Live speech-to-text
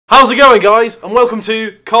How's it going, guys? And welcome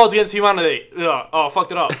to Cards Against Humanity. Ugh, oh, I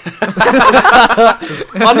fucked it up.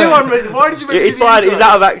 I knew I made it. Why did you make it? It's fine. He's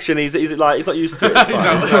out of action. He's not used to it.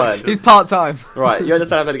 It's fine. He's part-time. Right, you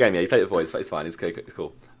understand how to play the game, yeah? You played it before. It's fine. It's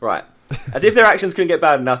cool. Right. As if their actions couldn't get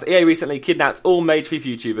bad enough, EA recently kidnapped all major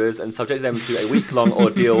FIFA YouTubers and subjected them to a week-long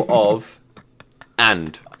ordeal of...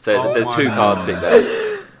 And. So there's two cards picked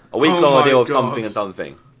there. A week-long ordeal of something and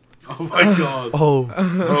something. Oh my god. Oh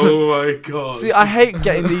my god. See, I hate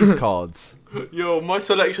getting these cards. Yo, my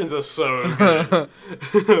selections are so okay.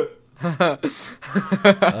 I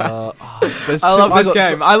love this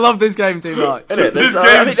game. I love this game too much. Isn't it? This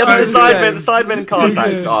I game's think so the Sidemen card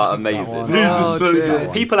packs are amazing. These are so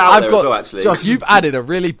good. People out there as well, actually. Josh, you've added a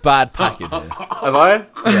really bad pack in here. Have I?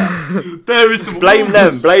 Yeah. There is some... Blame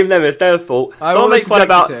them. It's their fault. Someone make one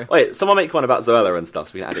about Zoella and stuff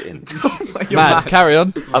so we can add it in. Mad, carry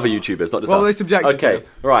on. Other YouTubers, not just us. What were they subjected to? Okay,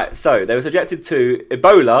 right, so they were subjected to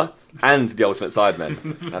Ebola and the Ultimate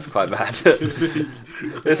Sidemen. That's quite bad.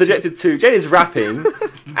 They were subjected to Jaden's rapping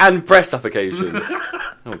and breast suffocation.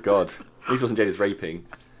 Oh god, at least it wasn't Jaden's raping.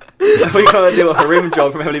 We got to deal with a rim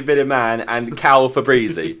job from Heavily Bearded Man and Cal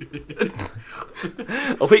Fabrizi.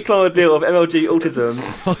 A week-long deal of MLG autism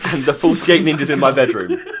and the 48 ninjas in my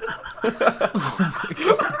bedroom.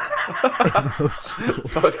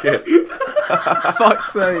 Fuck it.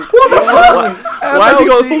 Fuck's sake. What the fuck? Why have you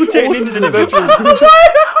got 48 ninjas in the bedroom?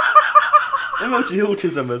 MLG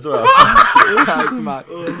autism as well.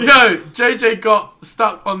 Yo, JJ got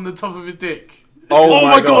stuck on the top of his dick. Oh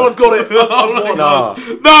my god, I've got it. No,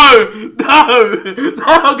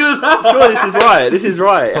 I'm gonna laugh. sure this is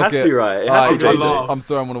right. It has to be right. It has to be Alright, JJ. I'm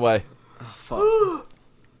throwing one away. Oh, fuck.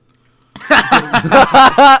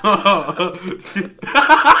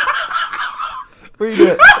 Read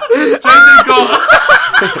it. JJ got...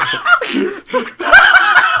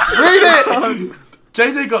 Read it!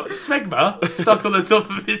 JJ got smegma stuck on the top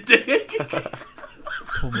of his dick.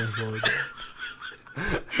 Oh my god.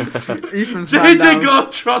 Ethan's JJ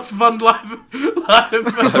got trust fund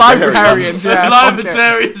librarians. Yeah,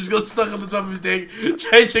 Libertarians just got stuck on the top of his dick.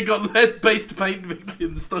 JJ got lead-based paint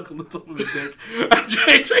victims stuck on the top of his dick. And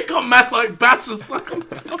JJ got man like Basher stuck on the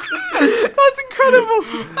top of his dick. That's incredible.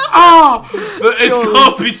 It's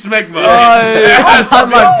got to be smegma. Had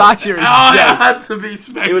my Basher in It has to be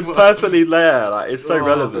smegma. It was perfectly there. Like it's so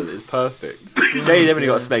relevant. It's perfect. JJ definitely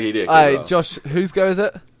got a smeggy dick. Hey, as well. Josh, whose go is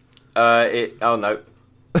it? Oh no.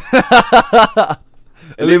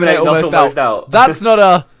 Illuminate almost out. That's not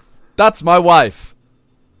a... That's my wife.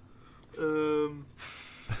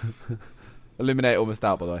 Illuminate almost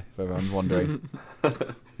out, by the way, if everyone's wondering.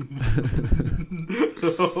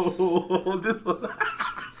 This one.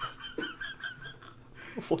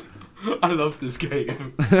 I love this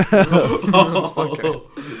game.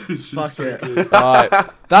 It's just so good. Alright,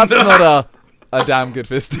 that's not a damn good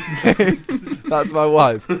fist. That's my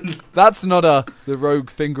wife. That's not the rogue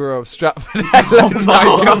finger of Stratford. Oh my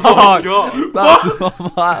god. That's not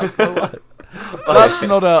that's my wife. That's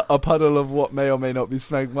not a puddle of what may or may not be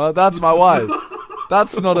smegma. That's my wife.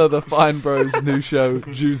 That's not the Fine Bros new show,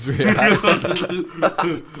 Jews React.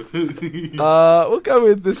 We'll go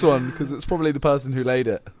with this one, because it's probably the person who laid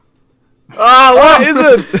it. What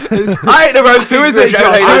Isn't? I ain't the rogue finger. Who is it,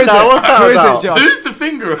 Josh? What's that Who is about? it, Josh? Who's the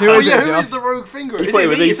finger? Who is it, Who Josh? is the rogue finger? He thought it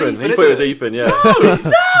was Ethan. He thought it was Ethan. Yeah.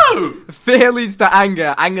 No! Fear leads to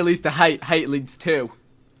anger. Anger leads to hate. Hate leads to...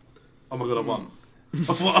 Oh my god, I won.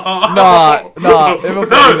 Nah. If a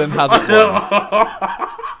then hasn't won.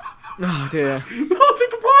 Oh dear. No, I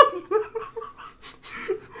think I won.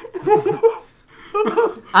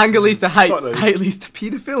 Anger leads to hate. Fuck no. Hate leads to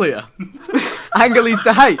paedophilia. Anger leads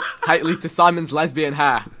to hate. Hate leads to Simon's lesbian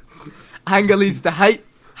hair. Anger leads to hate.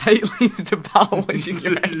 Hate leads to Pal wishing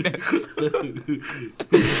your anus.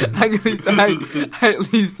 Anger leads to hate. Hate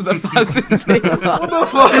leads to the fastest speed. What the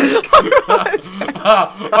fuck?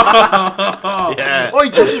 Yeah. Oi,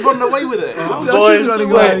 Josh is running away with it. Josh Boys, is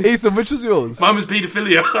running away. Wait, Ethan, which was yours? Mine was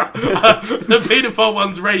paedophilia. The paedophile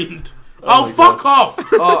one's reigned. Oh, fuck off!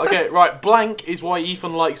 Oh, okay, right. Blank is why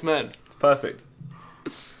Ethan likes men. Perfect.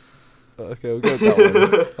 Okay, we'll go with that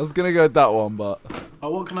one. I was gonna go with that one, but...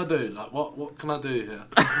 Oh, what can I do? Like, what can I do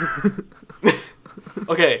here?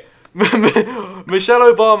 Okay. Michelle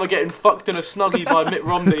Obama getting fucked in a snuggie by Mitt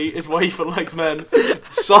Romney is why Ethan likes men.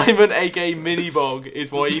 Simon, aka Minibog,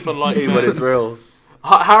 is why Ethan likes men. But it's real.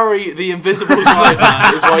 Harry, the invisible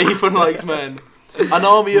Spider-Man, is why Ethan likes men. An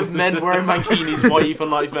army of men wearing mankinis is why Ethan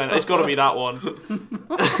likes men. It's got to be that one.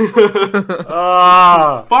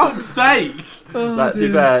 Ah. Fuck's sake! Like, to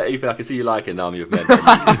be fair, Ethan, I can see you liking Army of Men.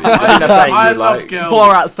 I think that's saying I you love like. girls.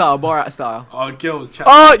 Borat style. Oh, girls chat.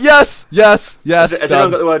 Oh, yes. Yes. Has anyone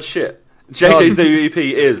Done. got the word shit? JJ's new EP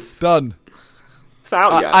is. Done. It's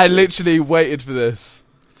not out yet. I actually. literally waited for this.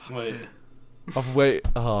 Wait. I've waited.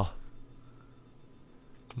 Oh.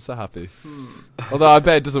 I'm so happy. Although I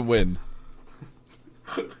bet it doesn't win.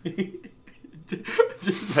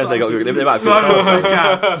 Just They got good. They might have Simon's good like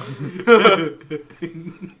gas.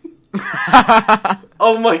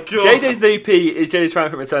 Oh my god. JJ's new EP is JJ's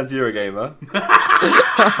triumphant return to Eurogamer.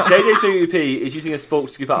 JJ's new EP is using a spork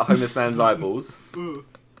to scoop out a homeless man's eyeballs.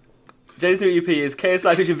 JJ's new EP is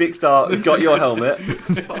KSI Vision Vicstar, we got your helmet.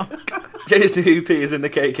 JJ's new EP is in the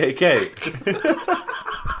KKK.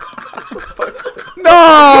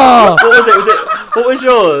 No! What was it? What was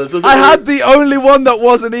yours? Was it I had the only one that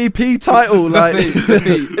was an EP title. Like, But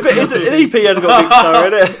it's an EP hasn't got Vicstar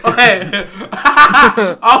in it. Okay.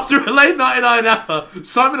 After a late 99 apper,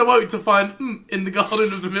 Simon awoke to find in the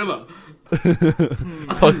garden of the villa.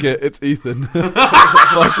 fuck it, it's Ethan.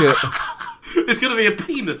 Fuck it. It's going to be a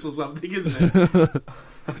penis or something, isn't it?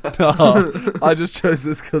 No, I just chose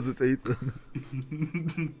this because it's Ethan.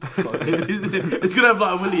 It's going to have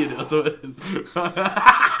like a willy in it or something.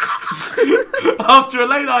 After a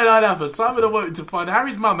late 99 apper, Simon awoke to find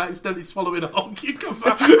Harry's mum accidentally swallowing a whole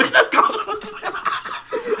cucumber in the garden of the villa.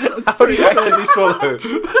 How do you accidentally swallow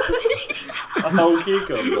a whole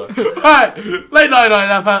cucumber? Right, late 99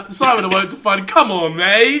 apper, Simon awoke to find, come on,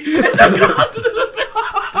 mate, in the garden of the villa.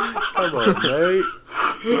 Come on, mate.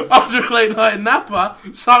 After a late night napper,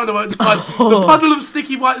 Simon awoke to find the puddle of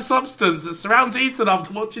sticky white substance that surrounds Ethan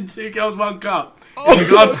after watching Two Girls, One Cup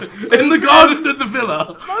in the garden of the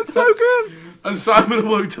villa. That's so good. And Simon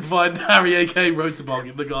awoke to find Harry A.K. Rotebog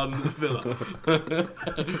in the garden of the villa.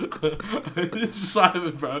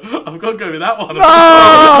 Simon, bro, I've got to go with that one.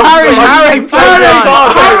 Harry, Harry,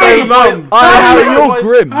 you're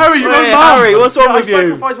grim. Harry, you're Hey, mad. Harry, what's wrong I with you?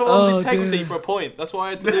 sacrificed my mum's Oh, integrity dear. for a point. That's what I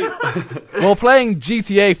had to do. While playing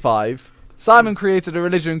GTA 5, Simon created a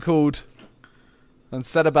religion called and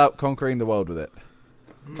set about conquering the world with it.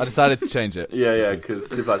 I decided to change it. Yeah, because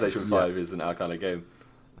Civilization 5 isn't our kind of game.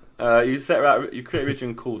 You create a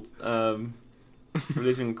religion called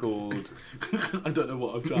I don't know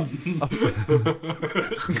what I've done.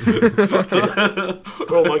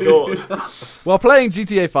 Oh my god. While playing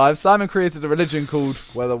GTA 5, Simon created a religion called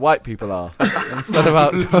Where the White People Are and set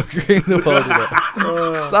about conquering the world with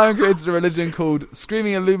it. Simon created a religion called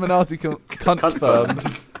Screaming Illuminati Confirmed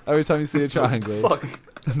every time you see a triangle Fuck.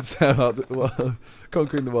 and set about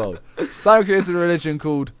conquering the world. Simon created a religion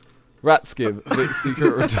called Ratskiv, the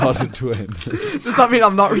secret retarded twin. Does that mean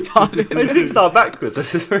I'm not retarded? It's Vicstar backwards. I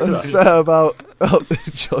just And realised. set about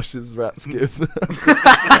Josh's Ratskiv.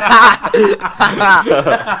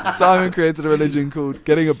 Simon created a religion called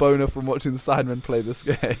Getting a Boner from Watching the Sidemen Play This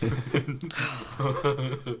Game.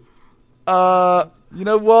 You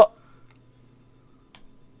know what?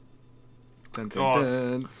 Dun, Go on.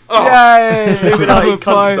 dun. Oh. Yay! Illuminati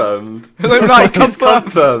Fine. confirmed. Illuminati It's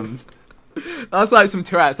confirmed. That's like some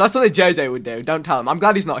Tourette's. That's something JJ would do. Don't tell him. I'm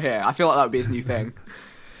glad he's not here. I feel like that would be his new thing.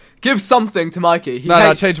 Give something to Mikey. He No,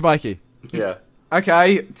 hates... change Mikey. Yeah.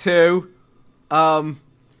 Okay, to...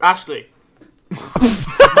 Ashley.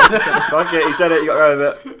 Fuck it, he said it, you got rid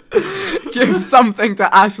of it. Give something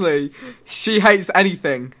to Ashley. She hates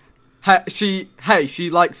anything. She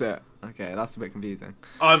likes it. Okay, that's a bit confusing.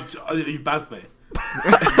 You've bazzed me.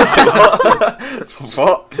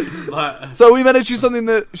 What? Like, So are we meant to choose something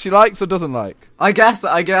that she likes or doesn't like? I guess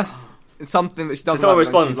it's something that she doesn't Someone like.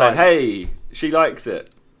 and responds she saying, likes. hey, she likes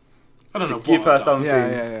it. I don't know. Give what her I've done. something.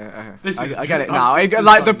 Yeah. This is I get it true. now. This is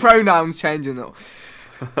Like the fun. pronouns changing. Give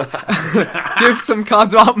some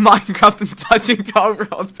cards about Minecraft and touching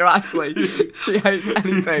 12-year-olds to Ashley. She hates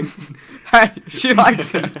anything. Hey, she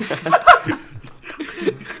likes it.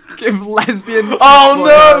 Give lesbian to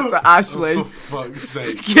Ashley. For fuck's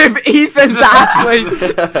sake. Give Ethan to Ashley.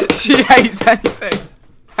 She hates anything.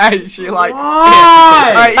 Hey, she likes Why?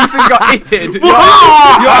 it. Alright, Ethan got itted.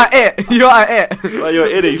 You are it. Well, you're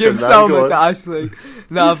itty. Give Selma to Ashley.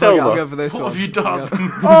 No, Who's I'm Selma? I'll go for this What one. have you done?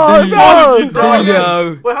 Oh no! Oh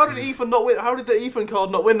no. Well, how did Ethan not win? How did the Ethan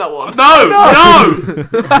card not win that one? No!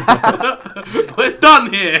 We're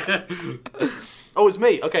done here. Oh, it's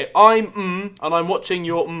me. Okay, I'm and I'm watching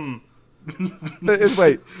your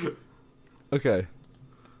Wait. Okay.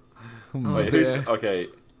 Wait, dear. okay,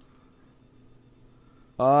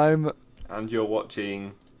 I'm. and you're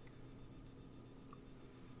watching...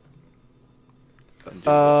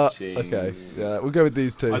 Okay. Yeah, we'll go with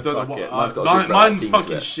these two. I don't know Fuck it, what. mine's got a good Mine's team fucking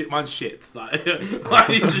to it. shit. Mine's shit. Like,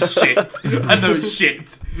 mine is just shit. I know it's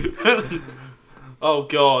shit. Oh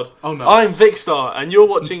God. Oh no. I'm Vicstar, and you're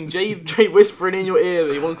watching Jay whispering in your ear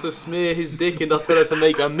that he wants to smear his dick in Nutella to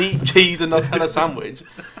make a meat, cheese, and Nutella sandwich.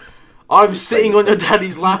 I'm sitting on your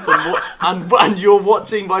daddy's lap and you're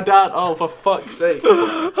watching my dad. Oh, for fuck's sake!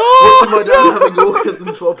 Watching my dad having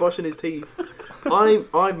orgasms while brushing his teeth. I'm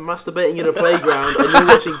masturbating in a playground and you're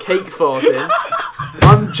watching cake farting.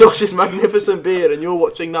 I'm Josh's magnificent beard and you're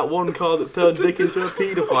watching that one car that turned Vic into a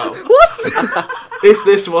paedophile. What? It's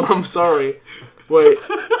this one. I'm sorry. Wait.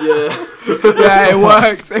 Yeah. Yeah, it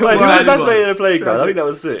worked. It Wait, who was worked. masturbating in a playground? I think that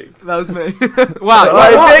was sick. That was me. Wow.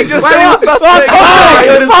 Wait, Vic just said he was masturbating. Oh,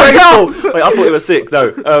 you're disgraceful! Wait, I thought it was sick. No.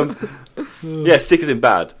 Yeah, sick as in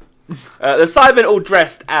bad. The Sidemen all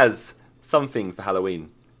dressed as something for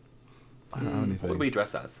Halloween. I don't know What anything. would we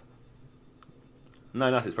dress as?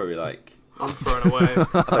 No, it's probably like... I'm thrown away.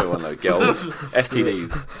 I don't want no girls.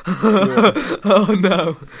 STDs. Oh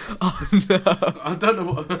no. Oh no. I don't know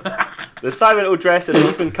what. The Sidemen all dressed as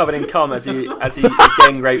Ethan covered in cum as he is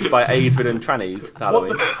getting raped by AIDS-ridden trannies for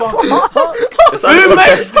Halloween. The Sidemen all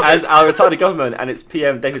dressed as our retarded government and its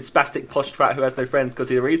PM David Spastic posh twat who has no friends because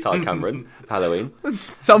he's a retard Cameron for Halloween.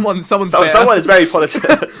 Someone's Someone is very political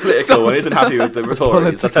and isn't happy with the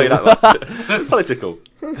Tories. I'll tell you that much. Political.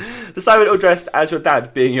 The Sidemen all dressed as your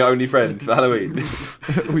dad being your only friend for Halloween.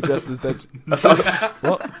 We dressed as dead.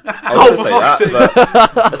 What? I Oh, was for going to fuck's say that,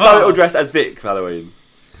 but the Sidemen all dressed as Vic for Halloween.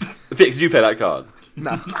 Vic, did you play that card?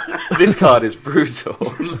 No. This card is brutal.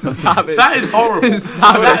 Savage. That is horrible.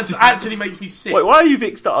 Savage. That actually makes me sick. Wait, why are you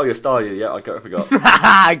Vic Star? Oh, you're Star, you. Yeah, I forgot. Can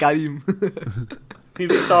I got him. you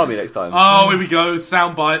Vic Star me next time? Oh, here we go.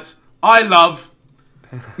 Sound bites. I love.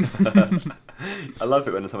 I love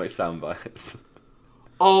it when someone makes sound bites.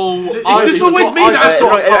 Oh, It's just always me that has to.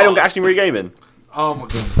 Anyone got Ashton Regaming? Oh my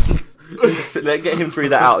god. Get him through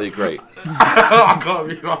that out, you're great. I can't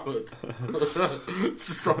be bothered.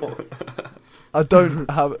 Stop. I don't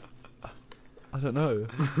have. I don't know.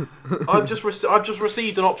 I've just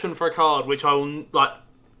received an option for a card which I will like.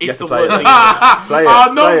 You It's have the to play worst it. thing. ever. Play it,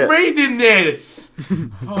 I'm play not it. reading this.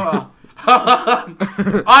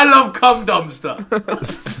 I love cum dumpster.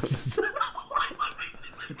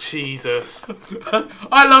 Jesus.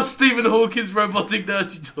 I love Stephen Hawking's robotic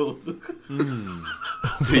dirty tool.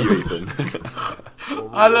 For you, Ethan.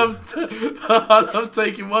 I love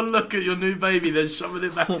taking one look at your new baby, then shoving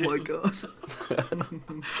it back in. Oh my god.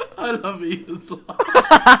 I love Ethan's laugh.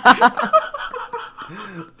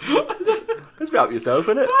 Let's be up yourself,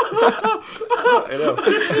 innit?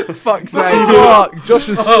 Fuck's sake. Fuck! Josh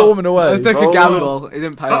is storming I away. took a gamble. It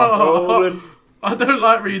didn't pay off. I don't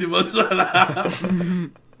like reading ones like that.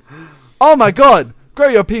 Oh my god! Grow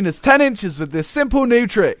your penis 10 inches with this simple new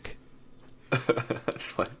trick.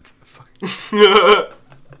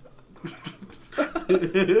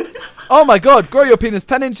 Oh my god! Grow your penis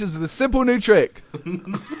 10 inches with this simple new trick.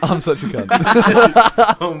 I'm such a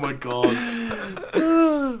cunt. Oh my god.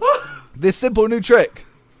 This simple new trick.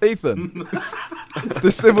 Ethan.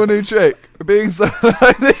 This simple new trick. Being so...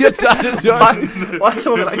 your dad is your... Why is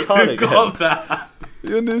someone like that Got that.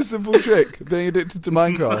 Your new simple trick. Being addicted to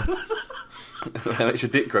Minecraft. That makes your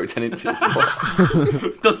dick grow 10 inches.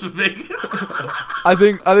 That's a big. I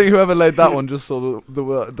think whoever laid that one just saw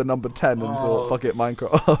the number 10 and thought, fuck it,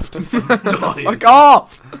 Minecraft. Fuck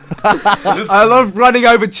off! I love running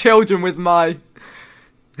over children with my...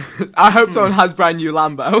 I hope someone has brand new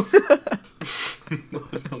Lambo.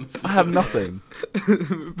 I have nothing.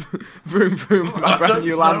 Vroom vroom, my I brand don't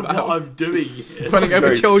new know Lambo. what I'm doing here. Running over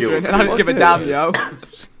Very children, skilled. and I don't give a What's damn, it? yo.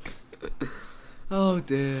 Oh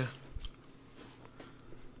dear.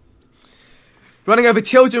 Running over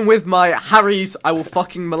children with my Harry's, I will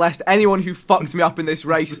fucking molest anyone who fucks me up in this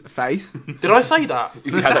race face. Did I say that?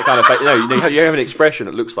 You have that kind of... you have an expression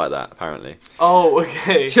that looks like that, apparently. Oh,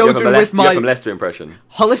 okay. Children you with have a my molester impression.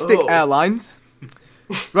 holistic Oh. airlines.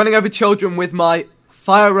 Running over children with my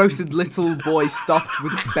fire roasted little boy stuffed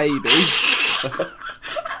with baby.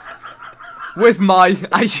 With my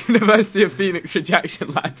University of Phoenix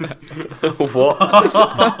rejection letter. What?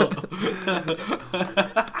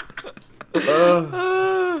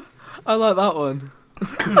 I like that one.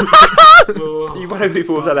 You run over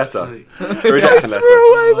people with a letter. Sake. A rejection letter.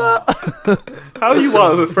 Throw away that! How are you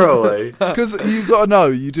one with a throwaway? Because you've got to know,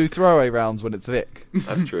 you do throwaway rounds when it's Vic.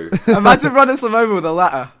 That's true. Imagine running someone over with a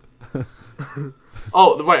letter.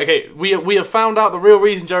 Oh, right, okay. We have found out the real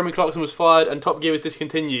reason Jeremy Clarkson was fired and Top Gear was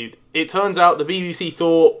discontinued. It turns out the BBC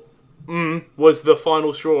thought was the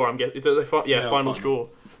final straw. I'm guessing. Yeah, Final fine. straw.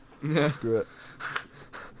 Yeah. Screw it.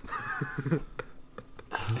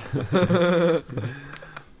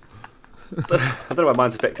 I don't know why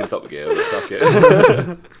mine's affecting Top Gear, but fuck it.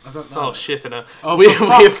 I don't know. Oh shit! No. Oh, we for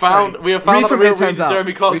have fuck's found sake. we have found Read out the from it, real turns reason out. Jeremy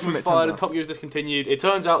Read Clarkson from was it, turns fired and out. Top Gear was discontinued. It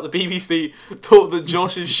turns out the BBC thought that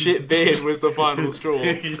Josh's shit beard was the final straw.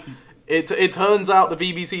 It turns out the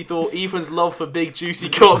BBC thought Ethan's love for big juicy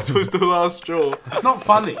cocks was the last straw. It's not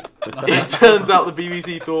funny. It turns out the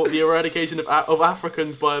BBC thought the eradication of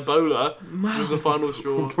Africans by Ebola was the final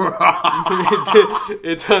straw.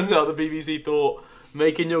 It turns out the BBC thought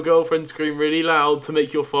making your girlfriend scream really loud to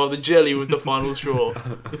make your father jelly was the final straw.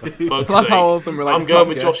 Fuck's Love sake. how all of them relate I'm to going Top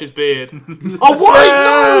with Gear. Josh's beard. Oh, what?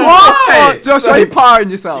 No! What? What? Josh, why are you powering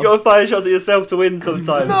yourself? You got to fire shots at yourself to win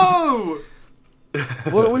sometimes. No!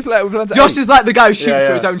 Well, we've learned Josh is like the guy who shoots Yeah, through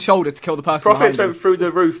yeah. his own shoulder to kill the person Profits behind went him. through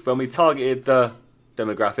the roof when we targeted the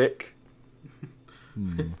demographic.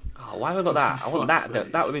 Oh, why have I got that? I want Fuck's that.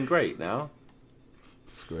 sake. That would have been great now.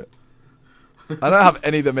 Screw it. I don't have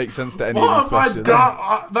any that make sense to any What of these have I questions.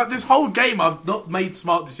 done? Like this whole game, I've not made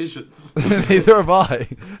smart decisions. Neither have I.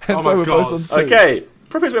 And Oh so my we're God. both on 2. Okay,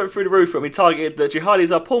 profits went through the roof when we targeted the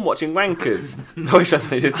jihadis are porn watching wankers. No, it's just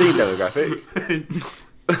 2015 demographic.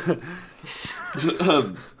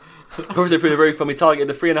 Profits went through the roof when we targeted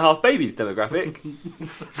the 3.5 babies demographic.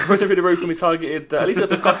 Profits went through the roof when we targeted the at least got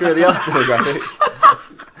the fucker of the arse demographic.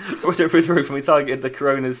 Profits went through the roof when we targeted the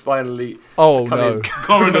corona's finally. Oh, Come no. in.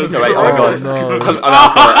 Coroners. No, wait, oh my Oh, god.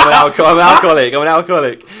 no. I'm an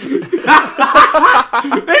alcoholic.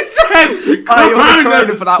 They said Oh, you're the corona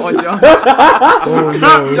Coroners. for that one, Josh. Oh,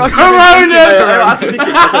 no. Josh,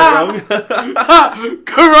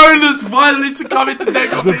 Corona's finally succumbing to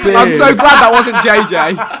negative. The beard. I'm so glad that wasn't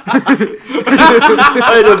JJ.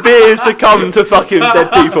 Hey, the beers succumb to fucking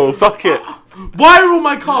dead people. Fuck it. Why are all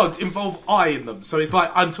my cards involve I in them? So it's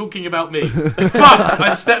like I'm talking about me. Fuck!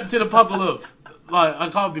 I stepped in a puddle of. Like I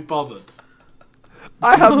can't be bothered.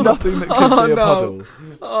 I have nothing that could Oh, be a no. puddle.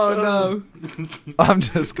 Oh I'm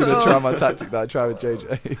just going to try my tactic that I try with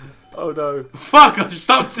JJ. Oh no. Fuck! I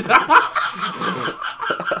stepped in.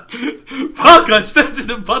 Fuck! I stepped in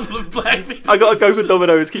a puddle of black people. I gotta go for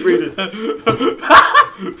dominoes. Keep reading.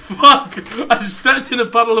 Fuck! I stepped in a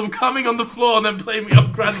puddle of coming on the floor and then blaming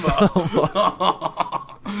on grandma.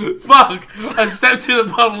 Fuck! I stepped in a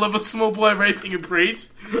puddle of a small boy raping a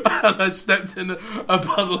priest, and I stepped in a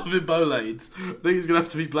puddle of Ebola AIDS. I think it's gonna have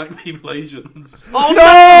to be black people, Asians. Oh,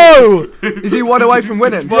 no! no! Is he one away from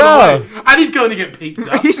winning? Yeah. And he's going to get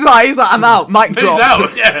pizza. He's like, I'm out. Mic He's drop.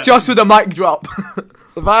 out, yeah. Josh with a mic drop.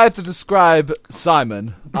 If I had to describe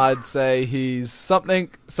Simon, I'd say he's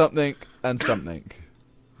something, something, and something.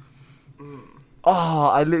 Oh,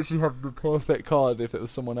 I literally have the perfect card if it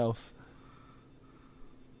was someone else.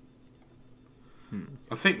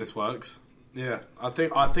 I think this works. Yeah, I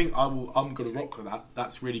think I will. I'm gonna rock with that.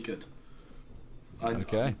 That's really good.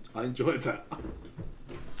 Okay. I enjoyed that.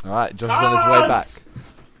 Alright, Josh is on his way back.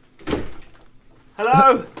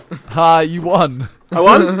 Hello. Hi, you won. I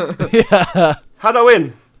won. Yeah. How did I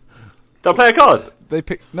win? Did I play a card? They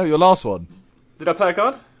picked. No, your last one. Did I play a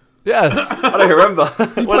card? Yes. I don't remember. You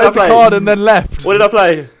What did I played the play? card and then left. What did I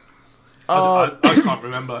play? I can't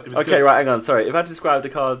remember. It was Okay, good. right, hang on. Sorry. If I had to describe the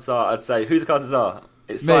cards are, I'd say who the cards are.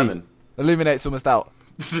 It's Me. Simon. Illuminate's almost out.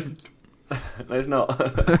 No, it's not.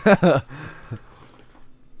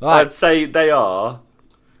 Right. I'd say they are.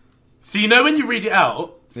 So you know when you read it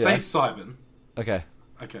out, say Yeah. Simon. Okay.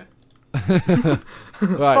 Okay.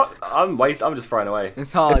 Right. I'm just throwing away.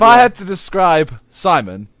 It's hard. If I had to describe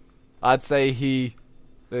Simon, I'd say he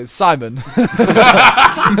is Simon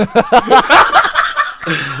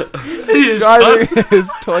driving his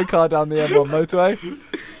toy car down the M1 motorway,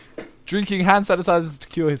 drinking hand sanitizers to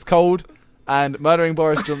cure his cold, and murdering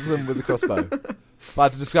Boris Johnson with a crossbow. If I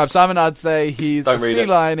had to describe Simon, I'd say he's Don't a read sea it.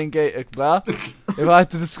 lion in Gate. If I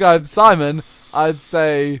had to describe Simon, I'd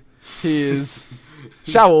say he is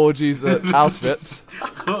shower orgies at Auschwitz.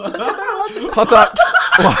 Hot dogs.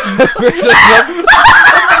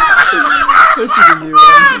 This is a new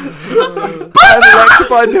one. And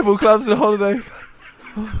electrified nipple clubs and holiday.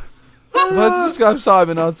 If I had to describe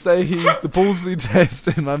Simon, I'd say he's the ballsy taste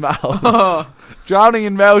in my mouth. Drowning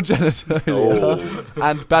in male genitalia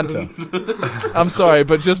and banter. I'm sorry,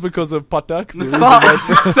 but just because of Patak, the reason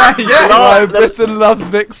why Britain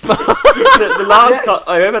loves mixed stuff. The last card.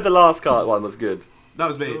 I remember the last card one was good. That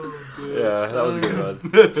was me. Yeah, that was a good one.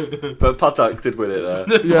 But Patak did win it there.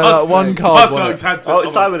 Yeah, that one card won Buttocks it. had to. Oh,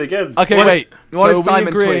 it's Simon again. Okay, What- wait. what So did are we Simon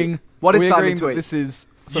agreeing? tweet? What did are we Simon agreeing tweet? that this is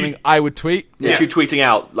something You- I would tweet? Yeah, Yes. you tweeting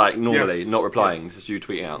out like normally, Yes. not replying. It's just you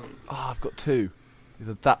tweeting out. Oh, I've got two.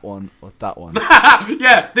 Either that one or that one.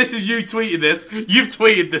 Yeah, this is you tweeting this. You've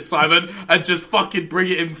tweeted this, Simon, and just fucking bring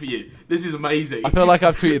it in for you. This is amazing. I feel like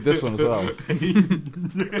I've tweeted this one as well.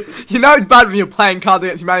 You know it's bad when you're playing Cards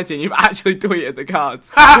Against Humanity and you've actually tweeted the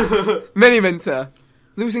cards. Mini Minter,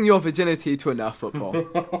 losing your virginity to a Nerf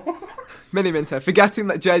football. Mini Minter, forgetting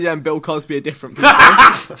that JJ and Bill Cosby are different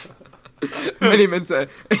people. Mini Minter,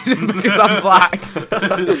 is it because I'm black?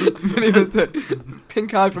 Mini Minter,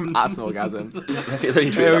 pink eye from ass orgasms.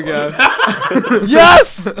 Here we go.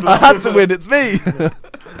 Yes! I had to win, it's me!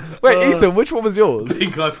 Wait, Ethan, which one was yours?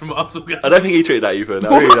 Pink eye from Arsenal. I don't think he tweeted that, Ethan.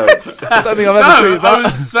 I really don't. I don't think I've ever tweeted that. I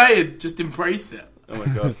was saying, just embrace it. Oh my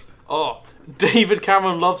god. Oh, David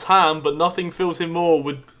Cameron loves ham, but nothing fills him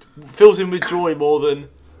with joy more than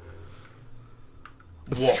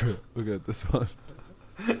That's what? true. We're good, this one.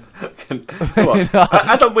 What?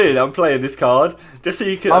 As I'm winning, I'm playing this card just so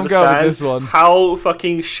you can I'm going with understand this one. how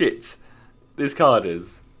fucking shit this card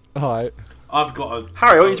is. Alright. I've got a...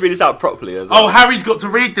 Harry, I want you to read this out properly as well. Oh, Harry's got to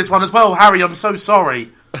read this one as well. Harry, I'm so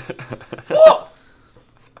sorry.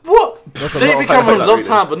 What? That's a lot David of Cameron that loves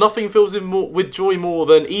reading. ham, but nothing fills him with joy more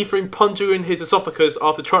than Ephraim punching in his esophagus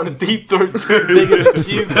after trying to deep throat bigger than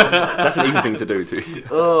cucumber. That's an even thing to do too.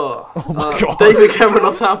 Oh my god. David Cameron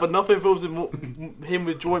loves ham, but nothing fills him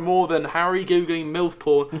with joy more than Harry googling MILF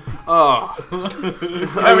porn.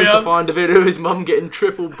 Only to find a video of his mum getting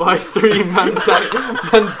tripled by 3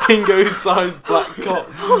 Mandingo-sized black cock.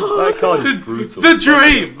 That card is brutal. The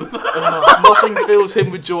dream! Nothing fills him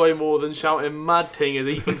with joy more than shouting "mad ting" as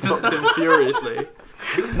Ethan fucks him furiously.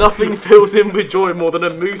 Nothing fills him with joy more than a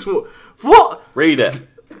moose walk. What? Read it.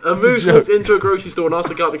 A moose walked into a grocery store and asked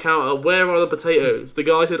the guy at the counter, "Where are the potatoes?" The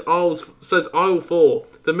guy said aisle 4.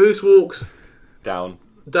 The moose walks Down.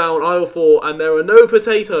 down aisle 4 and there are no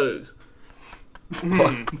potatoes.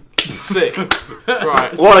 Sick.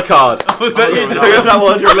 Right. What a card. Was that you? Whoever that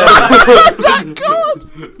was, you're 11.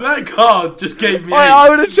 That card just gave me I AIDS.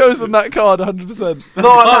 would have chosen that card 100%.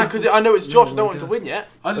 No, because I know it's Josh. I don't want him to win yet.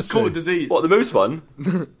 I just That's caught a true. disease. What, the moose one?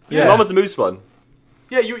 Yeah. What was the moose one?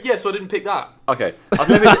 Yeah, so I didn't pick that. Okay.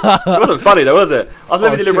 It wasn't funny though, was it? I was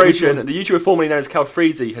living shit, Deliberation. which The YouTuber formerly known as Cal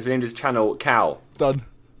Freezy has renamed his channel Cow. Done.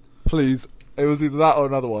 Please. It was either that or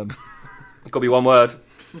another one. It's got to be one word.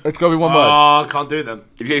 It's got to be one word. Oh, I can't do them.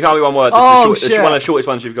 If you can't be one word, Oh, it's shit. one of the shortest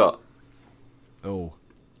ones you've got. Oh.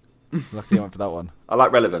 Lucky I went for that one. I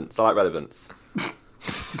like relevance. Oh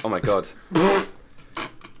my god.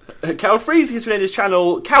 Cal Freezy has renamed his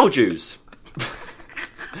channel Cow Jews.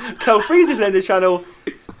 Cal Freezy has renamed his channel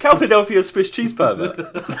Cal Philadelphia Swiss Cheese Pervert.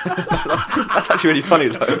 That's actually really funny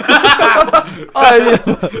though.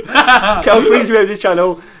 Cal Freezy renamed his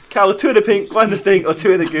channel Cal 2 in the pink, 1 in the stink, or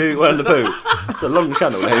 2 in the goo, 1 in the poo. It's a long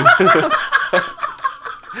channel name.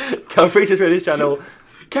 Cal Freezy has renamed his channel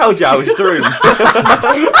Cal Jow Just a Room.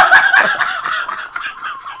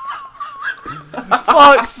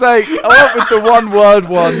 Fuck's sake. I went with the one word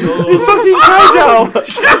one. It's fucking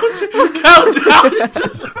Cow Jow.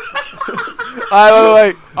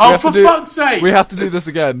 Wait. Oh, for fuck's sake! We have to do this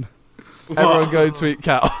again. Everyone go tweet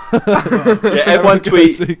cow. Yeah, everyone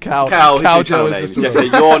tweet cow. Cow. Cow His new channel Joe is name. just a- Jeffrey,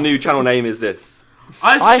 your new channel name is this.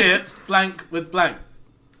 I shit blank with blank.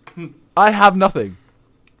 I have nothing.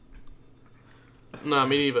 No,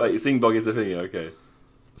 me neither. Like, Singbog is the thing, okay.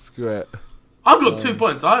 Screw it. I've got 2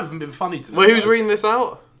 points. I haven't been funny today. Wait, who's guys. reading this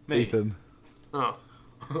out? Me. Ethan. Oh.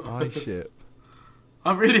 Oh shit.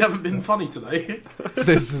 I really haven't been funny today.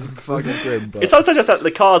 This is fucking grim, but It's sometimes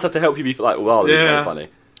the cards have to help you be like, well, this is Yeah. very funny.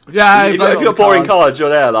 Yeah, If you've got boring cards, you're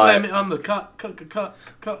there Blame like. it on the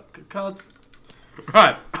cards.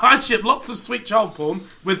 Right, I ship lots of sweet child porn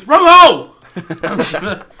with wrong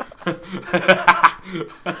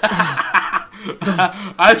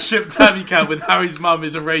I ship Tabby Cat with Harry's mum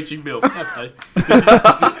is a raging MILF. Okay.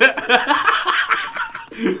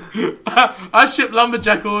 I ship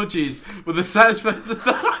lumberjack orgies with the satisfaction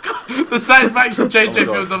JJ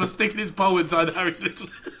feels of a stick in his pole inside Harry's little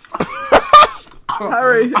sister.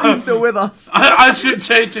 Harry, are you still with us? I ship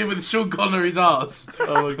JJ with Sean Connery's arse.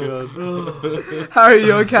 Oh my god. Harry,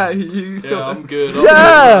 you okay? You still? Yeah, I'm good.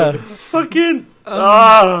 yeah. Fucking.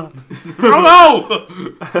 Wrong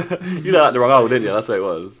You know that the wrong hole, didn't you? That's what it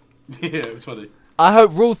was. Yeah, it was funny. I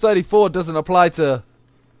hope Rule 34 doesn't apply to.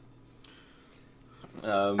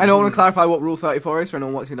 Anyone want to clarify what Rule 34 is for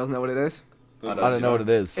anyone watching who doesn't know what it is? I don't know what it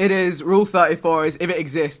is. It is Rule 34 is if it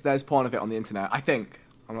exists, there's porn of it on the internet. I think.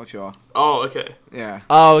 I'm not sure. Oh, okay. Yeah.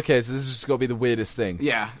 Oh, okay. So this has just got to be the weirdest thing.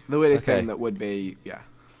 Yeah. The weirdest Okay. thing that would be. Yeah.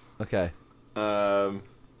 Okay. Um,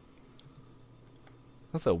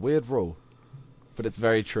 That's a weird rule, but it's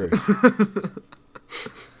very true.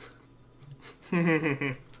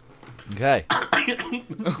 Okay.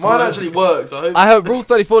 Mine actually works. I hope Rule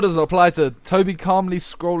 34 doesn't apply to Toby calmly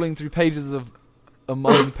scrolling through pages of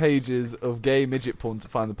among pages of gay midget porn to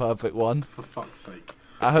find the perfect one. For fuck's sake.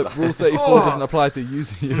 I hope Rule 34 doesn't apply to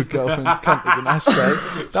using your girlfriend's cunt as an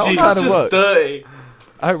ashtray. That one kind of works. Dirty.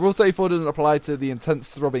 I hope Rule 34 doesn't apply to the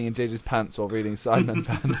intense throbbing in JJ's pants while reading Sidemen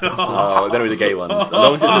fan. Oh, then it was the gay ones. As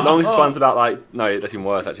long as it's one's about like no, that's even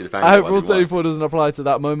worse actually. The fan I hope one Rule is worse. 34 doesn't apply to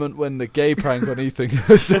that moment when the gay prank on Ethan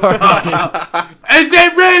goes Is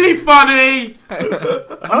it really funny?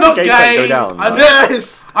 I'm not gay gay. prank go down, I though?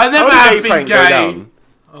 Yes. never How have would a been prank go gay. down?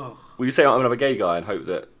 Oh. Will you say I'm another gay guy and hope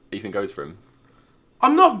that Ethan goes for him?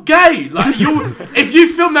 I'm not gay. Like if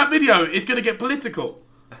you film that video, it's gonna get political.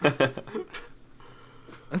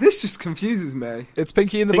 This just confuses me. It's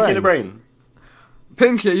Pinky in the Pinky brain. in the brain.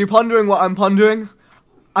 Pinky, are you pondering what I'm pondering?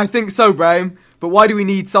 I think so, Brain. But why do we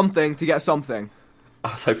need something to get something?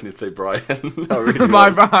 I was hoping you'd say Brian. I really My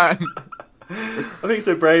was. Brian. I think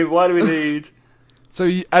so, Brave. Why do we need? So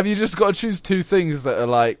have you just got to choose two things that are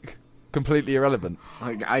like completely irrelevant?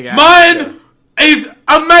 I guess. Mine is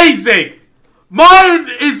amazing. Mine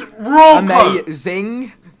is raw.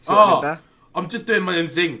 Amazing. See what I did there? I'm just doing my own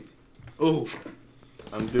zing. Oh.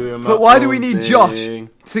 I'm doing my But why do we own need thing.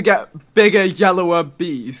 Josh to get bigger, yellower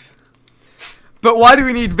bees? But why do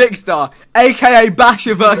we need Vicstar, aka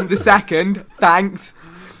Basher versus the Second, thanks,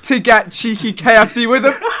 to get cheeky KFC with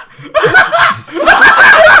him?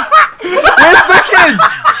 Where's the kids?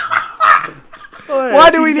 Why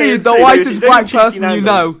do we need the whitest black person you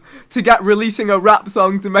know to get releasing a rap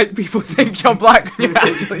song to make people think you're black when you're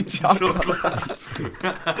actually chocolate?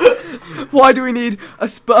 Why do we need a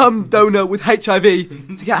sperm donor with HIV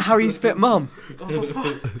to get Harry's fit mum?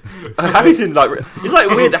 Harry's in like it's like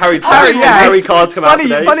weird that Harry Yes. cards come out funny,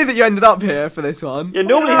 today. funny that you ended up here for this one. Yeah,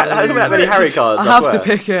 normally there's not that many Harry cards. I have to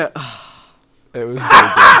swear. pick it. It was so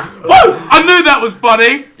good. Whoa! I knew that was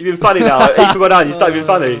funny. You've been funny now. Ethan got down. You started being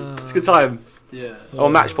funny. It's a good time. Yeah. On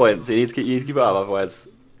match points, you need to keep it up, otherwise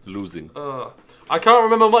losing. I can't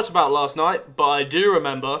remember much about last night, but I do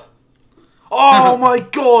remember. Oh my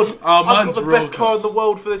god! Oh, I've got mine's the best raucous. card in the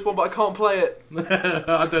world for this one, but I can't play it.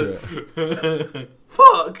 I don't.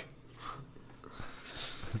 Fuck!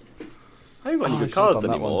 I haven't got any I good should've cards done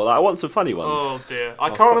that anymore. one. Like, I want some funny ones. Oh dear. I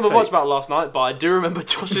Oh, can't remember fuck's much sake. about last night, but I do remember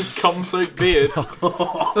Josh's cum-soaked beard. The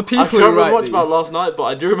I people can't who remember write much these. about last night, but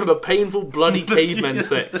I do remember painful, bloody cavemen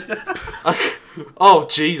sex. Oh,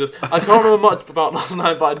 Jesus. I can't remember much about last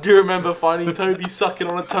night, but I do remember finding Toby sucking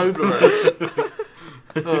on a Toblerone.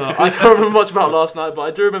 I can't remember much about last night, but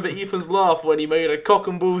I do remember Ethan's laugh when he made a cock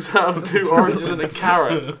and balls out of 2 oranges and a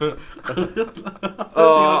carrot.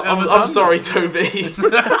 I'm sorry, Toby.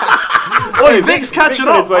 Oi, Vic's catching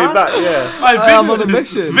on up, his way man. back, yeah. Hey, I am on a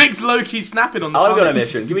mission. Vic's low-key snapping on the I've phone. got a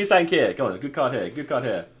mission. Give me something here. Come on, good card here. Good card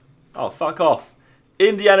here. Oh, fuck off.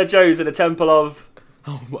 Indiana Jones in the Temple of...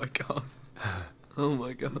 Oh my god. Oh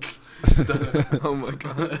my god. Oh my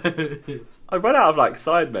god. I run out of, like,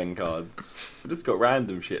 Sidemen cards. I've just got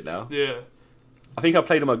random shit now. Yeah. I think I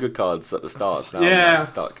played all my good cards at the start, so now Yeah. I'm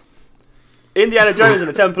stuck. Indiana Jones in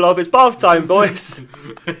the Temple of... It's bath time, boys!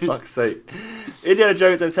 Fuck's sake. Indiana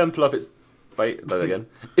Jones in the Temple of... It's... Wait, no, again.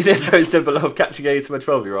 Indiana Jones Temple of catching AIDS from a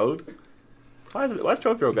 12-year-old. Why is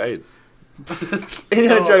 12-year-old got AIDS?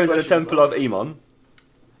 Indiana Jones in the Temple of Emon.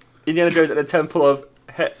 Indiana Jones in the Temple of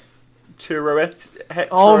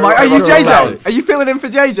Oh my, are you JJ? clowns. Are you filling in for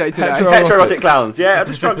JJ today? Heterotic clowns. Yeah, I'm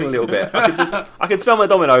just struggling a little bit. I can smell my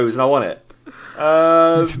dominoes and I want it.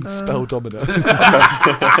 You can spell domino.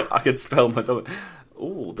 I can spell my domino.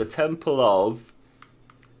 Ooh, the Temple of...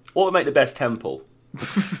 What would make the best temple?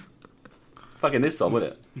 Fucking this one,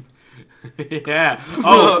 wouldn't it? Yeah.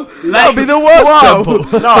 Oh, That would be the worst temple.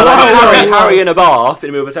 No, like Harry in a bath in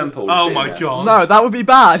the middle of a temple. Oh sitting my there. god. No, that would be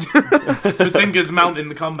bad. Bazinga's mounting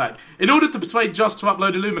the comeback. In order to persuade Josh to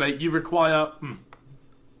upload Illuminate, you require...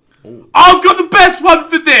 I've got the best one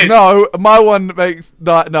for this! No, my one makes...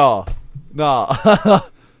 Nah.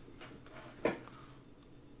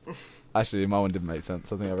 Actually, my one didn't make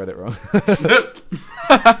sense. I think I read it wrong.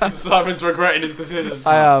 Simon's regretting his decision.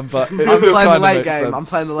 I am, but it I'm still playing the kind of late makes game. sense. I'm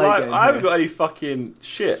playing the late Right, game. I haven't here. got any fucking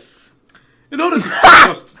shit. In order to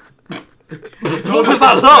just... What was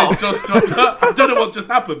that laugh? Just to, I don't know what just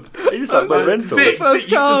happened. You just like went rental. Vic, First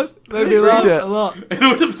you card just- made me Read laugh it. a lot. In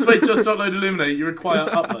order to persuade Josh to upload Illuminate, you require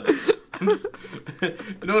upload.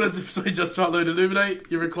 In order to persuade Josh to upload Illuminate,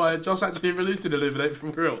 you require Josh actually releasing Illuminate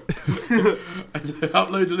from Grill. And to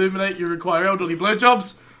upload Illuminate, you require elderly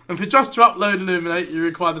blowjobs. And for Josh to upload Illuminate, you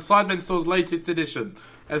require the Sidemen Store's latest edition,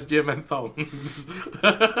 SGMN thongs.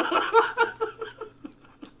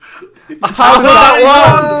 How was that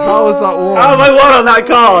one? How was that one? How have I won on that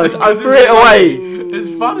card? I threw it away.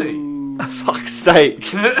 It's funny. Fuck's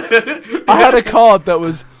sake. I had a card that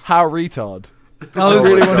was how retard. I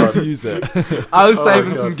really wanted to use it. I was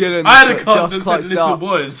saving my some God. good ones. I had a card just that said clutched little up.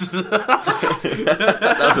 boys.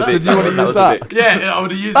 That's a bit, Did you want to use was a that? bit- Yeah, I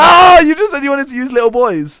would have used Oh, that. you just said you wanted to use little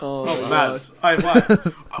boys. Oh, Oh, man. mad.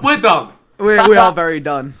 Right. We're done. We are very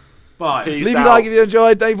done. Bye. Peace Leave a out. like if you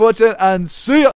enjoyed. Thank you for watching, and see ya.